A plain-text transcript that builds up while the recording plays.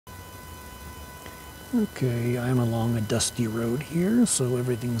Okay, I'm along a dusty road here, so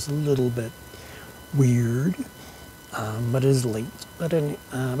everything's a little bit weird, but it is late. But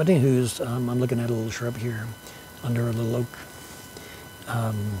anywho's, I'm looking at a little shrub here under a little oak.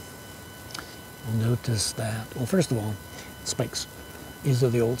 Notice that, well, first of all, spikes. These are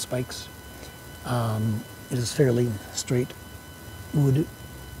the old spikes. It is fairly straight wood,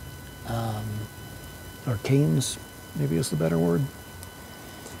 or canes, maybe is the better word.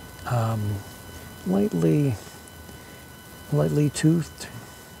 Lightly toothed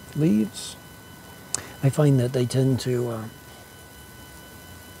leaves. I find that they tend to,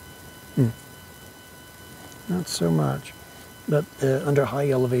 not so much, but under high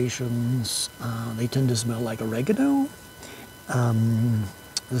elevations, they tend to smell like oregano.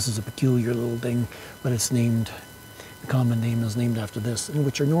 This is a peculiar little thing, but it's named, the common name is named after this,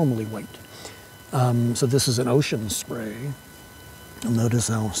 which are normally white. So this is an ocean spray. You'll notice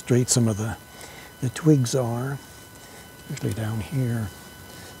how straight some of the twigs are, especially down here.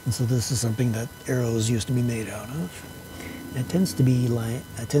 And so this is something that arrows used to be made out of. It tends to be like,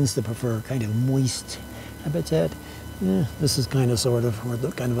 it tends to prefer kind of moist habitat. Yeah, this is kind of sort of, or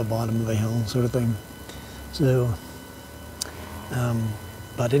the kind of a bottom of a hill sort of thing. So,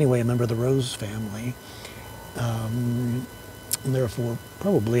 but anyway, a member of the rose family, and therefore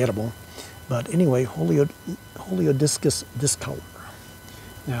probably edible. But anyway, Holodiscus discolor.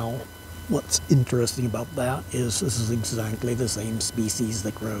 Now, what's interesting about that is this is exactly the same species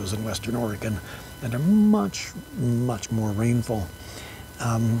that grows in Western Oregon and are much, much more rainful.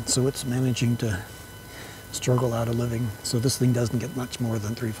 So it's managing to struggle out a living. So this thing doesn't get much more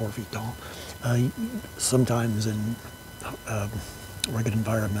than 3-4 feet tall. Sometimes in rugged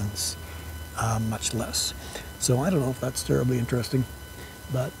environments, much less. So I don't know if that's terribly interesting,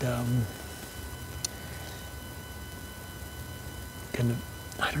 but kind of,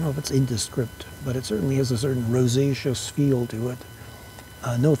 I don't know if it's indescript, but it certainly has a certain rosaceous feel to it.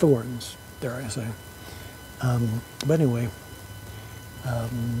 No thorns, dare I say. But anyway,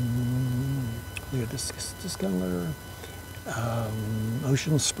 Holodiscus discolor,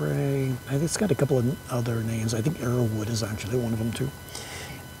 ocean spray. It's got a couple of other names. I think arrowwood is actually one of them too.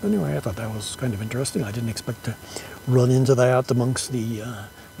 But anyway, I thought that was kind of interesting. I didn't expect to run into that amongst the,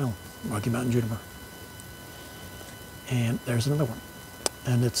 well, Rocky Mountain juniper. And there's another one.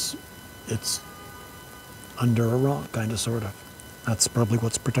 And it's under a rock, kind of, sort of. That's probably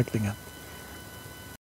what's protecting it.